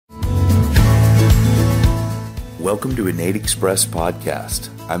Welcome to Innate Express Podcast.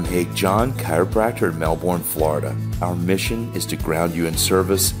 I'm Haig John, chiropractor in Melbourne, Florida. Our mission is to ground you in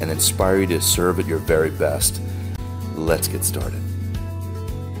service and inspire you to serve at your very best. Let's get started.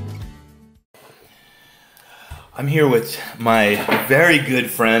 I'm here with my very good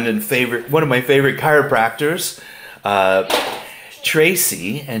friend and one of my favorite chiropractors,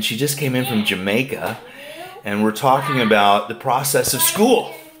 Tracy, and she just came in from Jamaica, and we're talking about the process of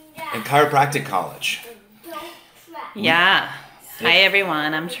school and chiropractic college. Yeah. Hi,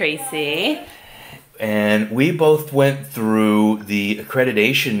 everyone. I'm Tracy. And we both went through the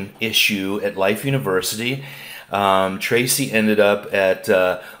accreditation issue at Life University. Tracy ended up at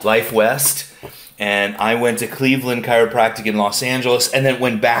Life West, and I went to Cleveland Chiropractic in Los Angeles, and then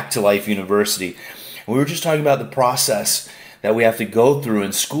went back to Life University. And we were just talking about the process that we have to go through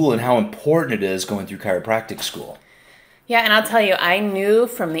in school and how important it is going through chiropractic school. Yeah, and I'll tell you, I knew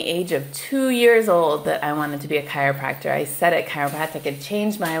from the age of 2 years old that I wanted to be a chiropractor. I said it, chiropractic had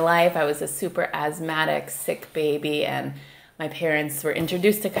changed my life. I was a super asthmatic, sick baby, and my parents were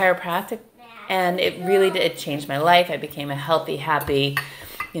introduced to chiropractic, and it really did change my life. I became a healthy, happy,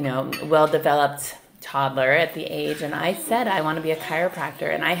 well-developed toddler at the age, and I said I want to be a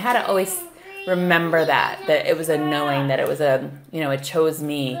chiropractor, and I had to always remember that it was a knowing, that it was it chose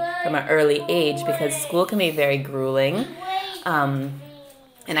me from an early age, because school can be very grueling.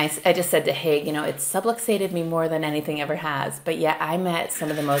 And I just said to Haig, it subluxated me more than anything ever has. But yet I met some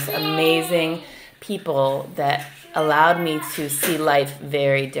of the most amazing people that allowed me to see life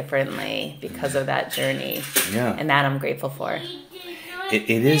very differently because of that journey. Yeah. And that I'm grateful for. It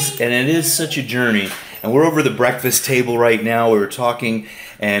is such a journey. And we're over the breakfast table right now. We were talking,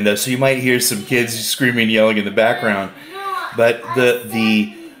 and so you might hear some kids screaming, yelling in the background. But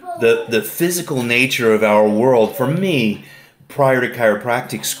the physical nature of our world, for me, prior to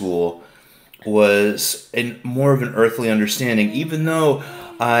chiropractic school, was more of an earthly understanding. Even though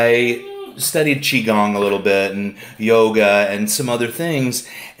I studied Qigong a little bit and yoga and some other things,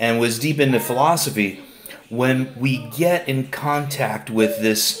 and was deep into philosophy, when we get in contact with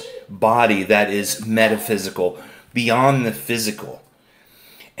this body that is metaphysical, beyond the physical,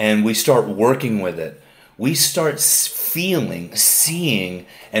 and we start working with it, we start feeling, seeing,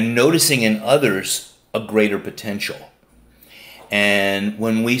 and noticing in others a greater potential. And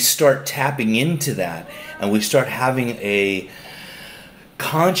when we start tapping into that, and we start having a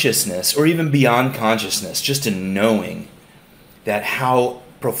consciousness, or even beyond consciousness, just a knowing that how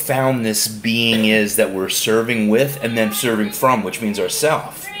profound this being is that we're serving with and then serving from, which means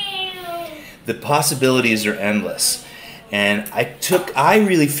ourself. The possibilities are endless. And I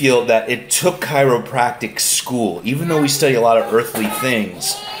really feel that it took chiropractic school, even though we study a lot of earthly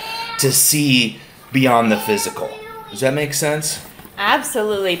things, to see beyond the physical. Does that make sense?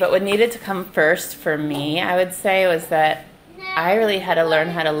 Absolutely. But what needed to come first for me, I would say, was that I really had to learn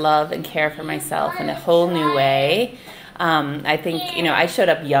how to love and care for myself in a whole new way. I think, I showed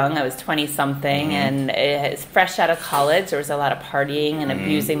up young. I was 20-something, and it was fresh out of college. There was a lot of partying and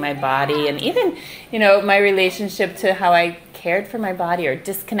abusing my body, and even, my relationship to how I cared for my body or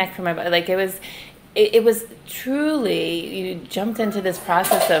disconnect from my body. Like, it was truly, you jumped into this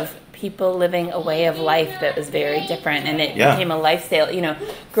process of people living a way of life that was very different, and it became a lifestyle.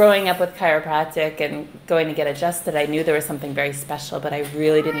 Growing up with chiropractic and going to get adjusted, I knew there was something very special, but I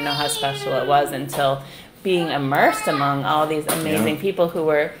really didn't know how special it was until being immersed among all these amazing people who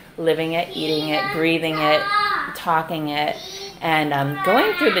were living it, eating it, breathing it, talking it, and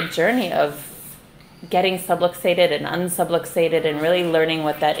going through the journey of getting subluxated and unsubluxated, and really learning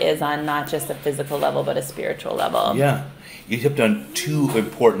what that is on not just a physical level but a spiritual level. Yeah, you hit on two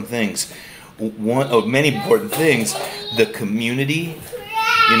important things. One of many important things, the community.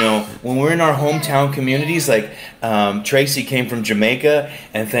 When we're in our hometown communities, like Tracy came from Jamaica,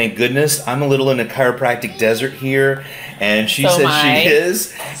 and thank goodness I'm a little in a chiropractic desert here, and she says she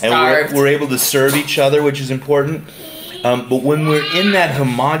is, and we're able to serve each other, which is important. But when we're in that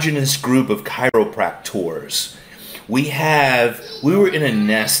homogenous group of chiropractors, we were in a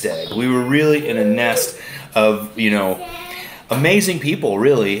nest egg. We were really in a nest of, amazing people,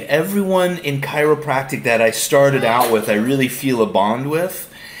 really. Everyone in chiropractic that I started out with, I really feel a bond with.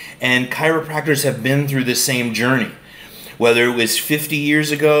 And chiropractors have been through the same journey, whether it was 50 years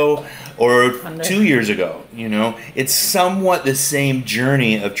ago or 2 years ago. It's somewhat the same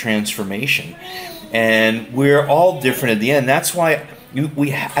journey of transformation. And we're all different at the end. That's why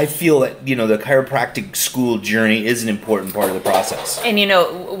I feel that, the chiropractic school journey is an important part of the process. And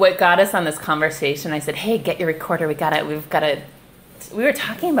what got us on this conversation, I said, hey, get your recorder. We've got to we were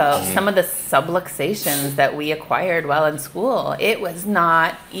talking about some of the subluxations that we acquired while in school. It was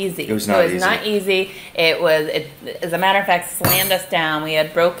not easy. It was not easy. It, as a matter of fact, slammed us down. We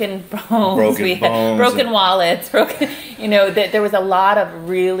had broken bones. Had broken wallets. There was a lot of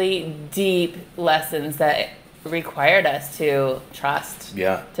really deep lessons that required us to trust.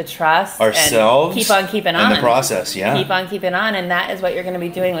 Yeah. To trust ourselves. And keep on keeping on. In the process, yeah. Keep on keeping on. And that is what you're going to be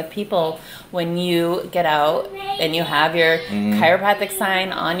doing with people when you get out and you have your chiropractic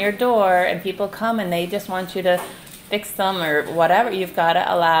sign on your door and people come and they just want you to fix them or whatever. You've got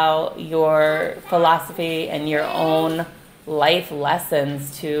to allow your philosophy and your own life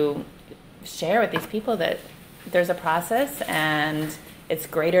lessons to share with these people that there's a process and it's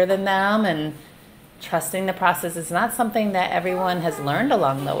greater than them, and trusting the process is not something that everyone has learned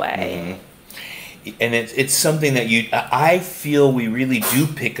along the way. And it's something that I feel we really do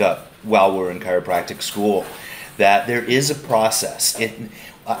pick up while we're in chiropractic school, that there is a process.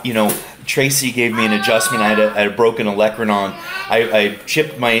 Tracy gave me an adjustment. I had a broken olecranon. I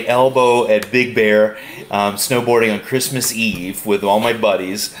chipped my elbow at Big Bear snowboarding on Christmas Eve with all my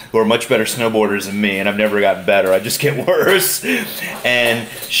buddies who are much better snowboarders than me, and I've never gotten better. I just get worse. And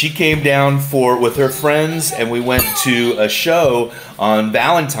she came down with her friends, and we went to a show on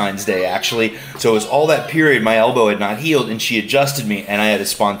Valentine's Day, actually. So it was all that period my elbow had not healed, and she adjusted me, and I had a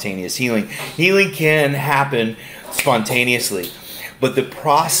spontaneous healing. Healing can happen spontaneously. But the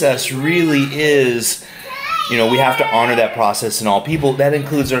process really is, we have to honor that process in all people. That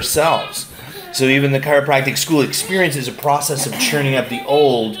includes ourselves. So even the chiropractic school experience is a process of churning up the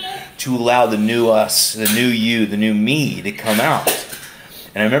old to allow the new us, the new you, the new me to come out.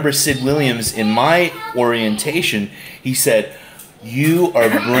 And I remember Sid Williams in my orientation, he said, you are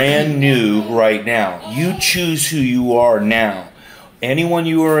brand new right now. You choose who you are now. Anyone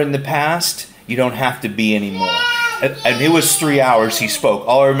you were in the past, you don't have to be anymore. And it was 3 hours he spoke.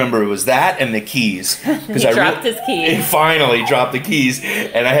 All I remember was that and the keys. He dropped his keys. He finally dropped the keys,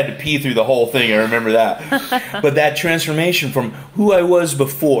 and I had to pee through the whole thing. I remember that. But that transformation from who I was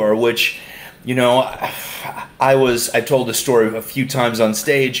before, which, I told the story a few times on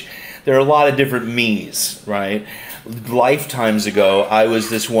stage. There are a lot of different me's, right? Lifetimes ago, I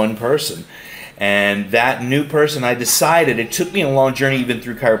was this one person. And that new person, I decided, it took me a long journey even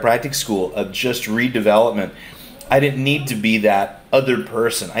through chiropractic school of just redevelopment. I didn't need to be that other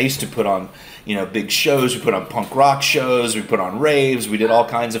person. I used to put on, big shows. We put on punk rock shows. We put on raves. We did all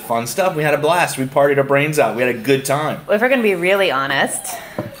kinds of fun stuff. We had a blast. We partied our brains out. We had a good time. Well, if we're going to be really honest,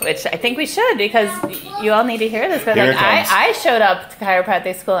 which I think we should, because you all need to hear this, but I showed up to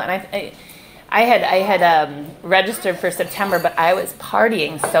chiropractic school and I had registered for September, but I was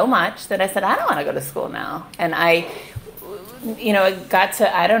partying so much that I said, I don't want to go to school now. And it got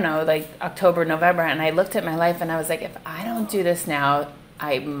to, October, November, and I looked at my life and I was like, if I don't do this now,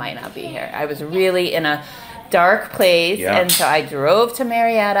 I might not be here. I was really in a dark place, and so I drove to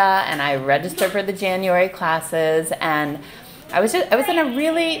Marietta and I registered for the January classes, and I was in a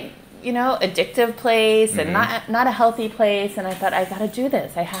really, addictive place and not a healthy place, and I thought, I got to do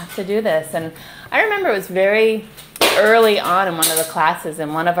this. I have to do this. And I remember it was very early on in one of the classes,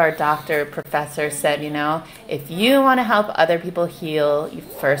 and one of our doctor professors said, if you want to help other people heal, you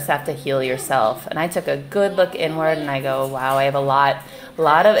first have to heal yourself. And I took a good look inward and I go, wow, I have a lot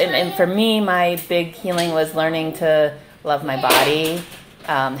of, and for me, my big healing was learning to love my body,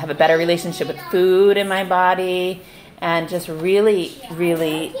 have a better relationship with food in my body, and just really,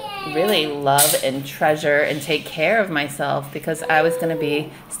 really, really love and treasure and take care of myself, because I was going to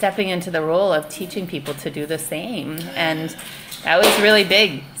be stepping into the role of teaching people to do the same. And that was really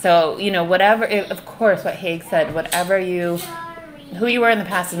big. So, whatever, of course, what Haig said, who you were in the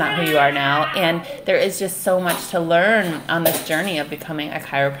past is not who you are now. And there is just so much to learn on this journey of becoming a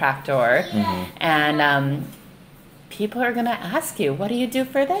chiropractor. And, people are going to ask you, what do you do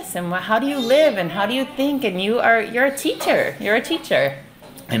for this? And how do you live? And how do you think? And you're a teacher. You're a teacher.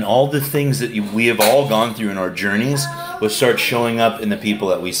 And all the things that we have all gone through in our journeys will start showing up in the people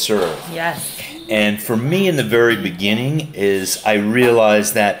that we serve. Yes. And for me in the very beginning is I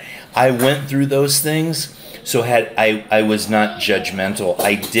realized that I went through those things, so I was not judgmental.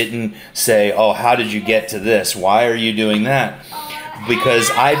 I didn't say, oh, how did you get to this? Why are you doing that? Because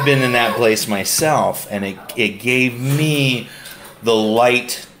I've been in that place myself, and it gave me the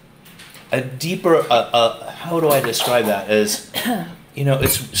light, a deeper, how do I describe that? As,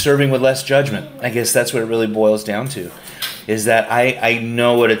 it's serving with less judgment. I guess that's what it really boils down to, is that I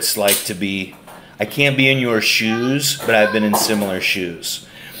know what it's like to be, I can't be in your shoes, but I've been in similar shoes.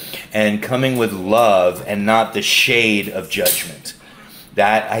 And coming with love and not the shade of judgment.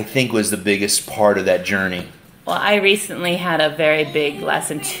 That, I think, was the biggest part of that journey. Well, I recently had a very big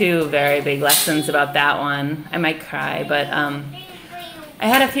lesson, 2 very big lessons about that one. I might cry, but I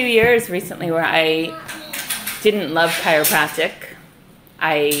had a few years recently where I didn't love chiropractic.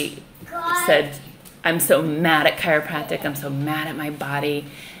 I said, I'm so mad at chiropractic, I'm so mad at my body.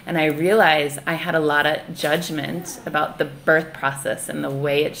 And I realized I had a lot of judgment about the birth process and the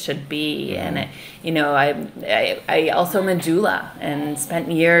way it should be. And, I also am a doula and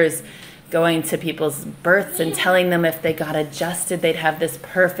spent years going to people's births and telling them if they got adjusted, they'd have this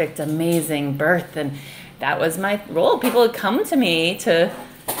perfect, amazing birth. And that was my role. People would come to me to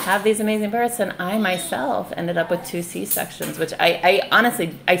have these amazing births, and I myself ended up with 2 C-sections, which I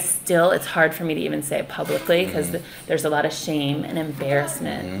honestly, it's hard for me to even say it publicly because there's a lot of shame and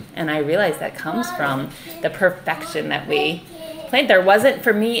embarrassment. And I realize that comes from the perfection that we played. There wasn't,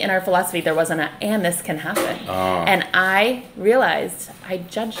 for me in our philosophy, there wasn't and this can happen. And I realized I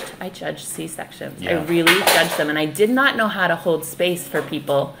judged C-sections. I really judged them, and I did not know how to hold space for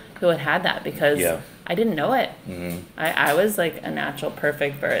people who had that because I didn't know it. I was like a natural,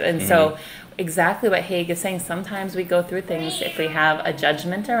 perfect birth. And so exactly what Haig is saying, sometimes we go through things if we have a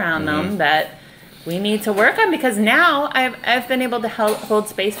judgment around them that we need to work on, because now I've been able to hold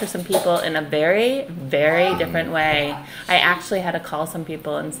space for some people in a very, very different way. I actually had to call some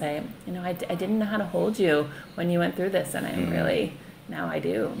people and say, I didn't know how to hold you when you went through this, and I'm really, now I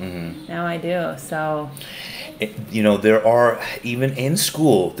do. Now I do. So, there are, even in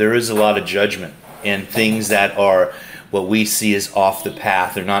school, there is a lot of judgment and things that are what we see as off the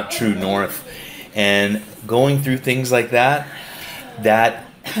path. They're not true north. And going through things like that, it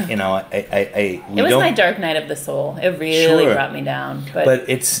was my dark night of the soul. It really brought me down. But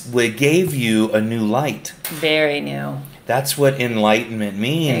it gave you a new light. Very new. That's what enlightenment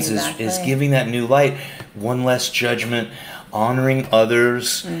means, is giving that new light, one less judgment, honoring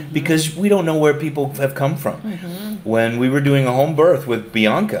others, because we don't know where people have come from. When we were doing a home birth with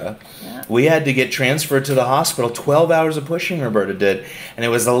Bianca, we had to get transferred to the hospital. 12 hours of pushing, Roberta did, and it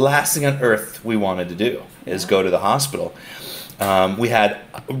was the last thing on earth we wanted to do, is go to the hospital. We had,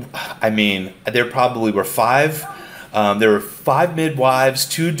 there probably were 5. There were 5 midwives,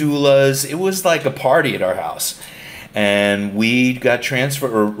 2 doulas. It was like a party at our house. And we got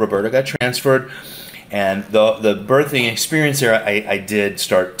transferred, or Roberta got transferred. And the birthing experience there, I did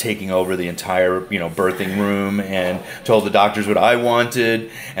start taking over the entire, birthing room, and told the doctors what I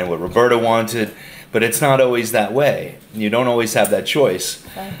wanted and what Roberta wanted. But it's not always that way. You don't always have that choice.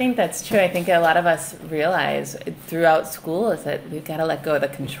 I think that's true. I think a lot of us realize throughout school is that we've got to let go of the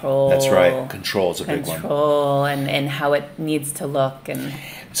control. That's right. Control is a big one. Control and how it needs to look. And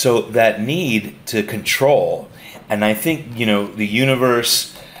so that need to control, and I think, the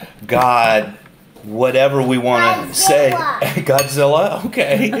universe, God, whatever we want to say, Godzilla,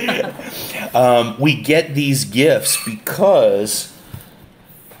 okay. We get these gifts because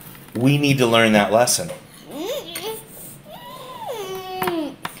we need to learn that lesson.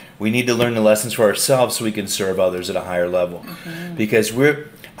 We need to learn the lessons for ourselves so we can serve others at a higher level. Because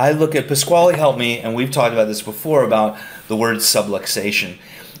I look at, Pasquale helped me, and we've talked about this before, about the word subluxation.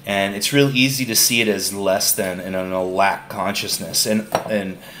 And it's real easy to see it as less than and a lack consciousness. And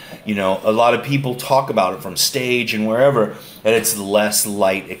a lot of people talk about it from stage and wherever, that it's less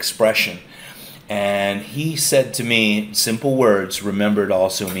light expression. And he said to me, simple words, remembered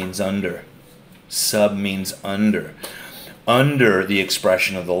also means under. Sub means under. Under the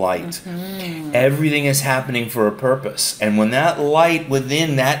expression of the light. Everything is happening for a purpose. And when that light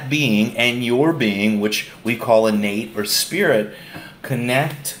within that being and your being, which we call innate or spirit,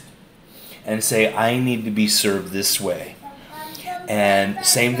 connect and say, I need to be served this way. And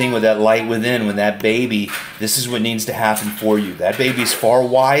same thing with that light within, when that baby, this is what needs to happen for you. That baby's far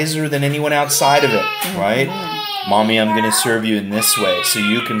wiser than anyone outside of it, right? Mommy, I'm going to serve you in this way so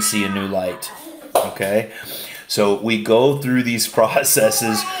you can see a new light, okay? So we go through these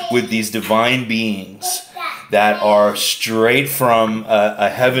processes with these divine beings that are straight from a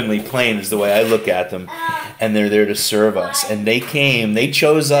heavenly plane, is the way I look at them, and they're there to serve us. And they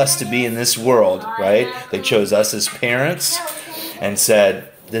chose us to be in this world, right? They chose us as parents and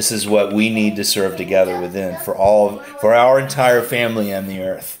said, this is what we need to serve together within for our entire family on the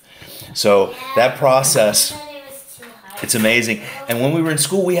earth. So that process, it's amazing. And when we were in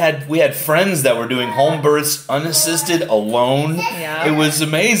school, we had friends that were doing home births unassisted, alone. Yeah. It was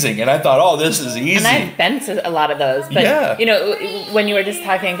amazing. And I thought, this is easy. And I've been to a lot of those. But, when you were just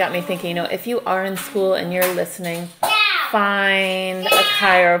talking, it got me thinking, if you are in school and you're listening, find a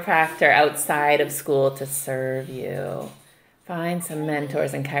chiropractor outside of school to serve you. Find some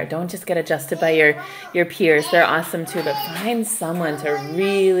mentors in chiro. Don't just get adjusted by your peers. They're awesome too, but find someone to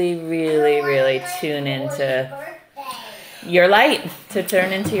really, really, really tune into your light, to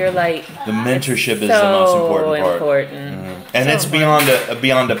turn into your light. The mentorship is the most important part. And So it's beyond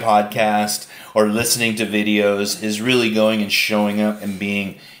a podcast or listening to videos, is really going and showing up and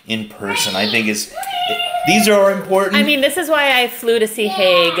being in person. I think these are important. I mean, this is why I flew to see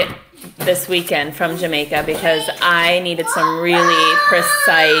Haig this weekend from Jamaica, because I needed some really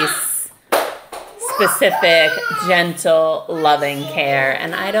precise, specific, gentle, loving care,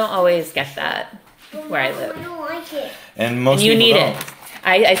 and I don't always get that where I live. And most You people need don't. it.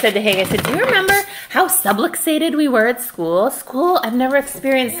 I said to Haig, I said, do you remember how subluxated we were at school? I've never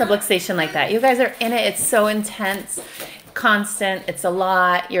experienced subluxation like that. You guys are in it. It's so intense, constant. It's a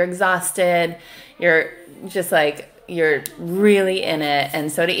lot. You're exhausted. You're just like, you're really in it.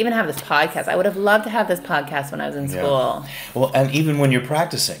 And so to even have this podcast, I would have loved to have this podcast when I was in school. Well, and even when you're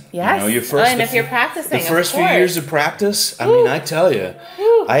practicing. Yes. You know, your first, and if you're practicing, the first of few course. years of practice, I mean, I tell you,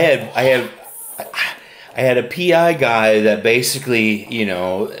 I had a PI guy that basically, you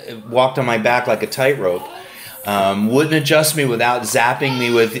know, walked on my back like a tightrope. Wouldn't adjust me without zapping me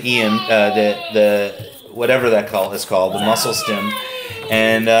with the whatever that is called, the muscle stim.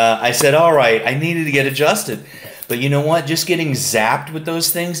 And I said, all right, I needed to get adjusted. But you know what? Just getting zapped with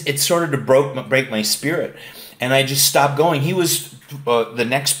those things, it started to break my spirit. And I just stopped going. He was the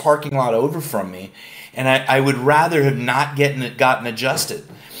next parking lot over from me. And I would rather have not gotten adjusted.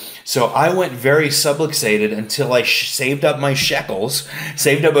 So I went very subluxated until I saved up my shekels,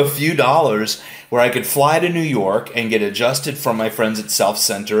 saved up a few dollars where I could fly to New York and get adjusted from my friends at Self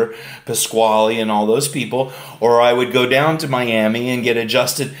Center, Pasquale, and all those people. Or I would go down to Miami and get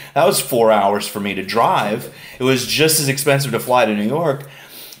adjusted. That was 4 hours for me to drive. It was just as expensive to fly to New York.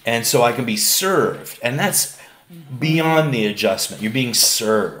 And so I can be served. And that's beyond the adjustment. You're being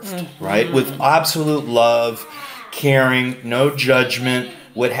served, right? With absolute love, caring, no judgment,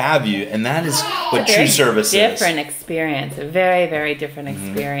 what have you, and that is what true service Different is. experience, a very, very different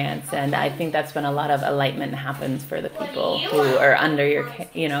experience, and I think that's when a lot of enlightenment happens for the people who are under your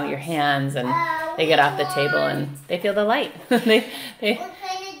hands, and they get off the table and they feel the light.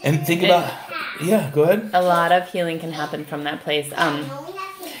 And think about, go ahead. A lot of healing can happen from that place.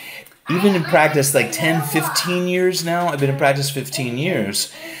 Even in practice, like 10, 15 years now, I've been in practice 15 years,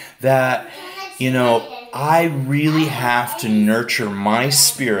 that, you know, I really have to nurture my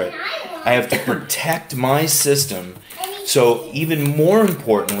spirit. I have to protect my system. So even more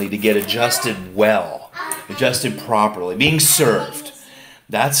importantly, to get adjusted well, adjusted properly, being served.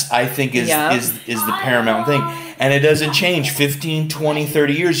 That's, I think, is the paramount thing. And it doesn't change. 15, 20,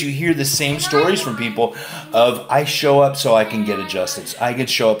 30 years, you hear the same stories from people of, I show up so I can get adjusted. I can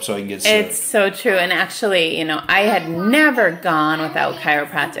show up so I can get served. It's so true. And actually, you know, I had never gone without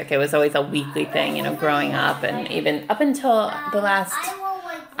chiropractic. It was always a weekly thing, you know, growing up. And even up until the last,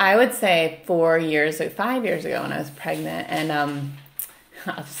 I would say 5 years ago when I was pregnant. And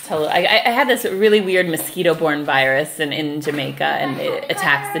I'll just tell you, I had this really weird mosquito-borne virus in Jamaica, and it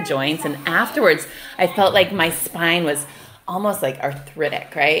attacks the joints. And afterwards, I felt like my spine was almost like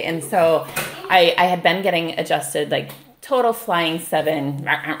arthritic, right? And so I had been getting adjusted, like total flying 7,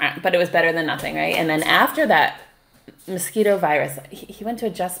 but it was better than nothing, right? And then after that mosquito virus, he went to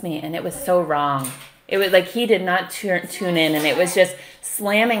adjust me, and it was so wrong. It was like he did not tune in, and it was just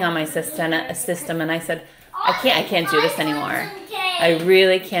slamming on my system. And I said, I can't do this anymore. I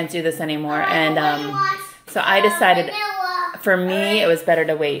really can't do this anymore. And so I decided, for me, it was better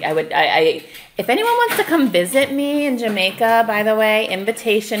to wait. If anyone wants to come visit me in Jamaica, by the way,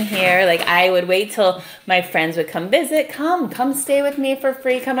 invitation here. Like, I would wait till my friends would come visit. Come stay with me for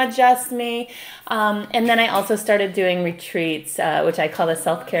free. Come adjust me. And then I also started doing retreats, which I call the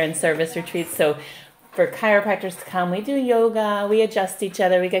self-care and service retreats. So for chiropractors to come, we do yoga, we adjust each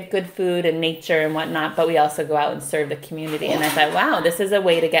other, we get good food and nature and whatnot, but we also go out and serve the community. And I thought, wow, this is a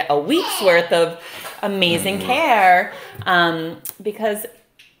way to get a week's worth of amazing care, because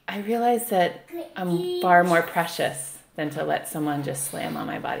I realized that I'm far more precious than to let someone just slam on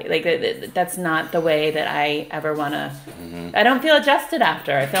my body. Like, that's not the way that I ever want to. I don't feel adjusted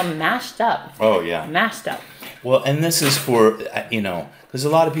after. I feel mashed up. Oh, yeah. Mashed up. Well, and this is for, you know, there's a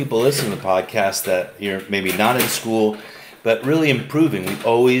lot of people listening to the podcast that you're maybe not in school, but really improving. We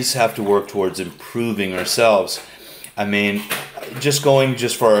always have to work towards improving ourselves. I mean, just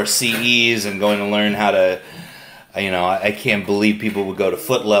for our CEs and going to learn how to, you know, I can't believe people would go to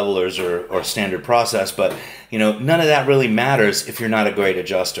foot levelers or standard process, but, you know, none of that really matters if you're not a great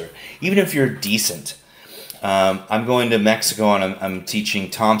adjuster. Even if you're decent. I'm going to Mexico and I'm teaching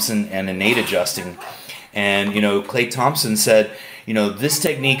Thompson and innate adjusting. And, Clay Thompson said, this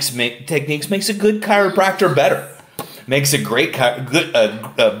techniques makes a good chiropractor better. Makes a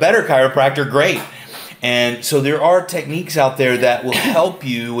better chiropractor great. And so there are techniques out there that will help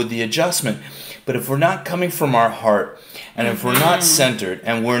you with the adjustment. But if we're not coming from our heart, and if we're not centered,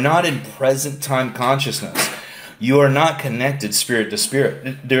 and we're not in present time consciousness, you are not connected spirit to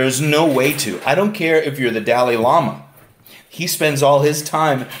spirit. There is no way to. I don't care if you're the Dalai Lama. He spends all his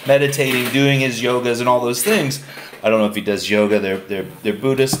time meditating, doing his yogas and all those things. I don't know if he does yoga. They're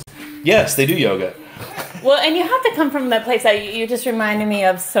Buddhist. Yes, they do yoga. Well, and you have to come from that place. You just reminded me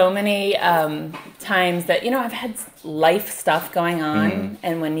of so many times that, I've had life stuff going on.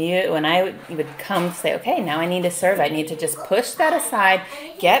 And when I would come to say, okay, now I need to serve. I need to just push that aside,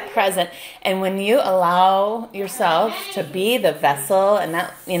 get present. And when you allow yourself to be the vessel, and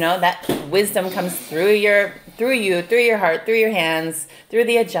that, that wisdom comes through you, through your heart, through your hands, through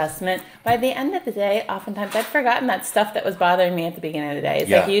the adjustment. By the end of the day, oftentimes I'd forgotten that stuff that was bothering me at the beginning of the day. It's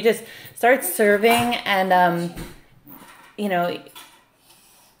like you just start serving, and you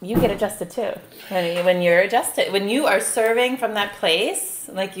get adjusted too. When you're adjusted, when you are serving from that place,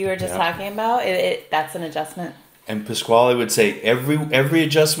 like you were just talking about, that's an adjustment. And Pasquale would say, every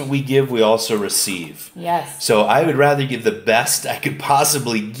adjustment we give, we also receive. Yes. So I would rather give the best I could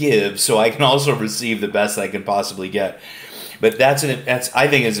possibly give, so I can also receive the best I can possibly get. But that's I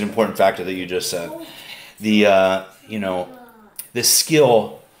think is an important factor that you just said. The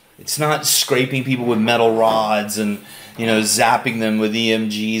skill. It's not scraping people with metal rods and zapping them with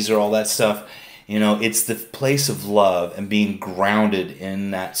EMGs or all that stuff. It's the place of love and being grounded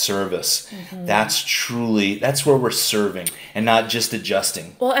in that service. That's where we're serving and not just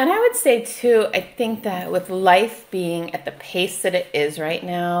adjusting. Well, and I would say too, I think that with life being at the pace that it is right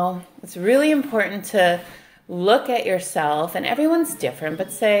now, it's really important to look at yourself, and everyone's different,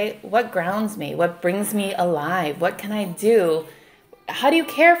 but say, what grounds me? What brings me alive? What can I do? How do you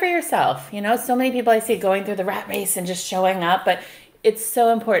care for yourself? So many people I see going through the rat race and just showing up, but it's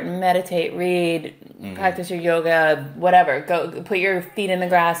so important. Meditate, read, practice your yoga, whatever. Go put your feet in the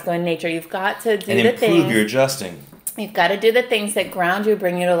grass, go in nature. You've got to do the things. And improve your adjusting. You've got to do the things that ground you,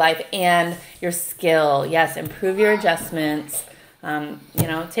 bring you to life, and your skill. Yes, improve your adjustments.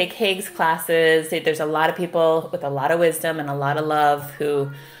 Take Haig's classes. There's a lot of people with a lot of wisdom and a lot of love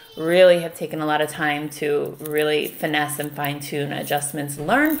who really have taken a lot of time to really finesse and fine-tune adjustments.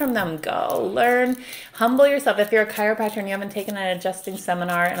 Learn from them. Learn. Humble yourself. If you're a chiropractor and you haven't taken an adjusting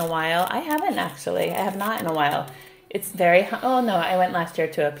seminar in a while, I haven't actually. I have not in a while. It's very, I went last year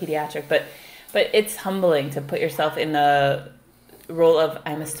to a pediatric, but it's humbling to put yourself in the role of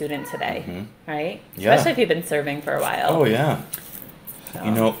I'm a student today, right? Yeah. Especially if you've been serving for a while. Oh, yeah.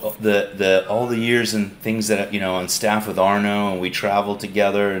 So. The all the years and things that, on staff with Arno, and we traveled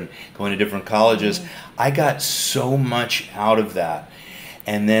together and going to different colleges, I got so much out of that.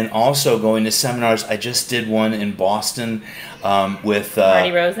 And then also going to seminars. I just did one in Boston with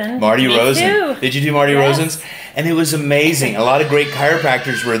Marty Rosen. Marty Me Rosen. Too. Did you do Marty Yes. Rosen's? And it was amazing. A lot of great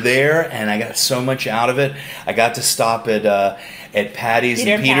chiropractors were there, and I got so much out of it. I got to stop at Patty's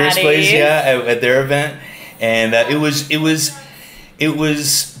and Peter's place, at their event, and it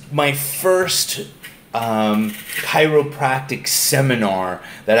was my first chiropractic seminar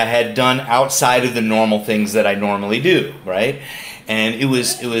that I had done outside of the normal things that I normally do, right? And it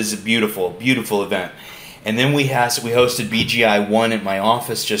was a beautiful, beautiful event. And then we hosted BGI 1 at my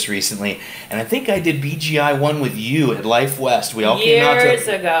office just recently, and I think I did BGI 1 with you at Life West. We all came out years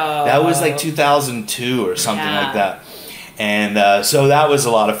ago. That was like 2002 or something like that. And so that was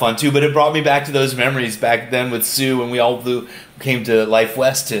a lot of fun too, but it brought me back to those memories back then with Sue, when we all came to Life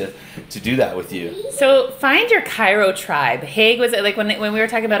West to do that with you. So find your Chiro tribe. Haig was like when we were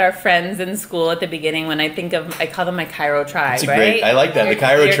talking about our friends in school at the beginning. When I call them my Chiro tribe. That's right? Great. I like that. The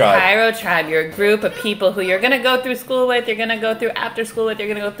Chiro your tribe. Chiro tribe. You're a group of people who you're going to go through school with. You're going to go through after school with. You're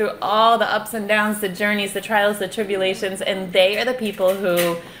going to go through all the ups and downs, the journeys, the trials, the tribulations, and they are the people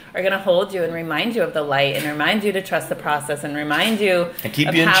who are going to hold you and remind you of the light and remind you to trust the process and remind you and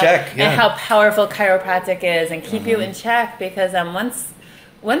keep you in check, and how powerful chiropractic is, and keep you in check, because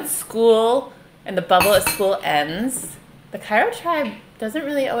once school and the bubble of school ends, the Chiro tribe doesn't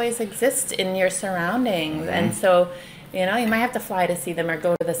really always exist in your surroundings. And so you might have to fly to see them or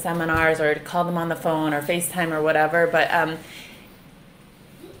go to the seminars or call them on the phone or FaceTime or whatever, but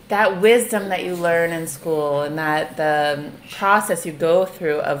that wisdom that you learn in school and that the process you go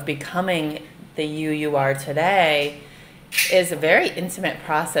through of becoming the you are today is a very intimate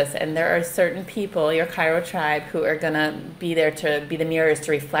process. And there are certain people, your Chiro tribe, who are going to be there to be the mirrors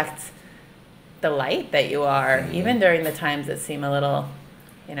to reflect the light that you are, even during the times that seem a little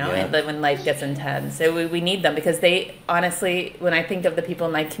You know, Yeah. and when life gets intense. So we need them because they, honestly, when I think of the people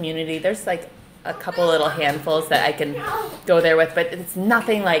in my community, there's like a couple little handfuls that I can go there with, but it's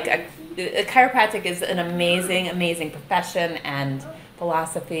nothing like a chiropractic is an amazing, amazing profession and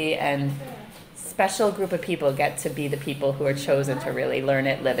philosophy, and special group of people get to be the people who are chosen to really learn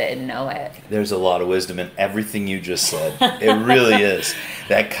it, live it, and know it. There's a lot of wisdom in everything you just said. It really is.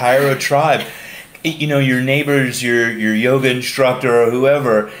 That Chiro tribe, you know, your neighbors, your yoga instructor or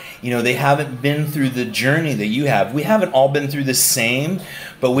whoever, you know, they haven't been through the journey that you have. We haven't all been through the same,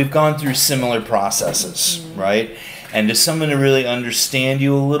 but we've gone through similar processes, right? And to someone to really understand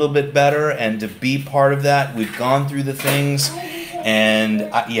you a little bit better and to be part of that, we've gone through the things. And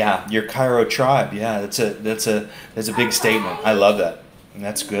yeah, your Chiro tribe, yeah, that's a big statement. I love that. And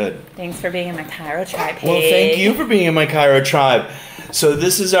that's good. Thanks for being in my Chiro tribe. Hey. Well, thank you for being in my Chiro tribe. So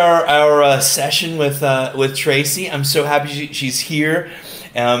this is our session with Tracy. I'm so happy she's here.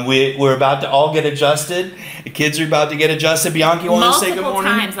 We're about to all get adjusted. The kids are about to get adjusted. Bianca, you want to say good morning?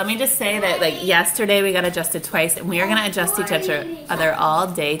 Multiple times. Let me just say that, like, yesterday we got adjusted twice, and we are going to adjust each other all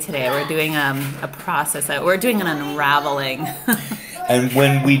day today. We're doing a process. We're doing an unraveling. And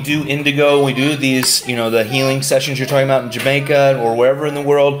when we do Indigo, we do these, you know, the healing sessions you're talking about in Jamaica or wherever in the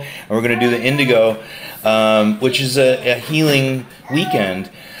world, and we're going to do the Indigo, which is a healing weekend.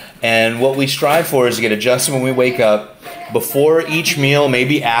 And what we strive for is to get adjusted when we wake up, before each meal,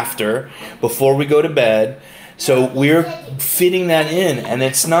 maybe after, before we go to bed. So we're fitting that in, and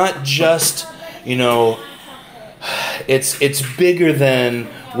it's not just, you know, it's bigger than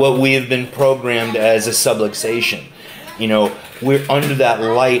what we have been programmed as a subluxation. You know, we're under that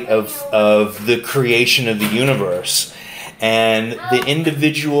light of the creation of the universe, and the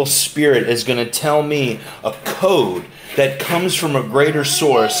individual spirit is going to tell me a code that comes from a greater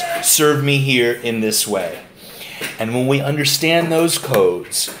source. Serve me here in this way. And when we understand those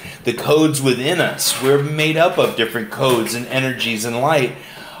codes, the codes within us, we're made up of different codes and energies and light,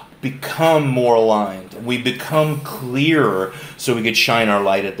 become more aligned. We become clearer so we could shine our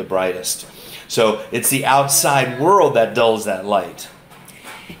light at the brightest. So it's the outside world that dulls that light.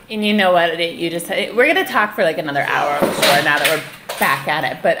 And you know what? We're going to talk for like another hour, I'm sure, now that we're back at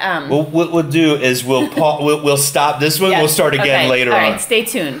it. But well, what we'll do is we'll stop this one. Yes. We'll start again later All on. right, stay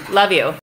tuned. Love you.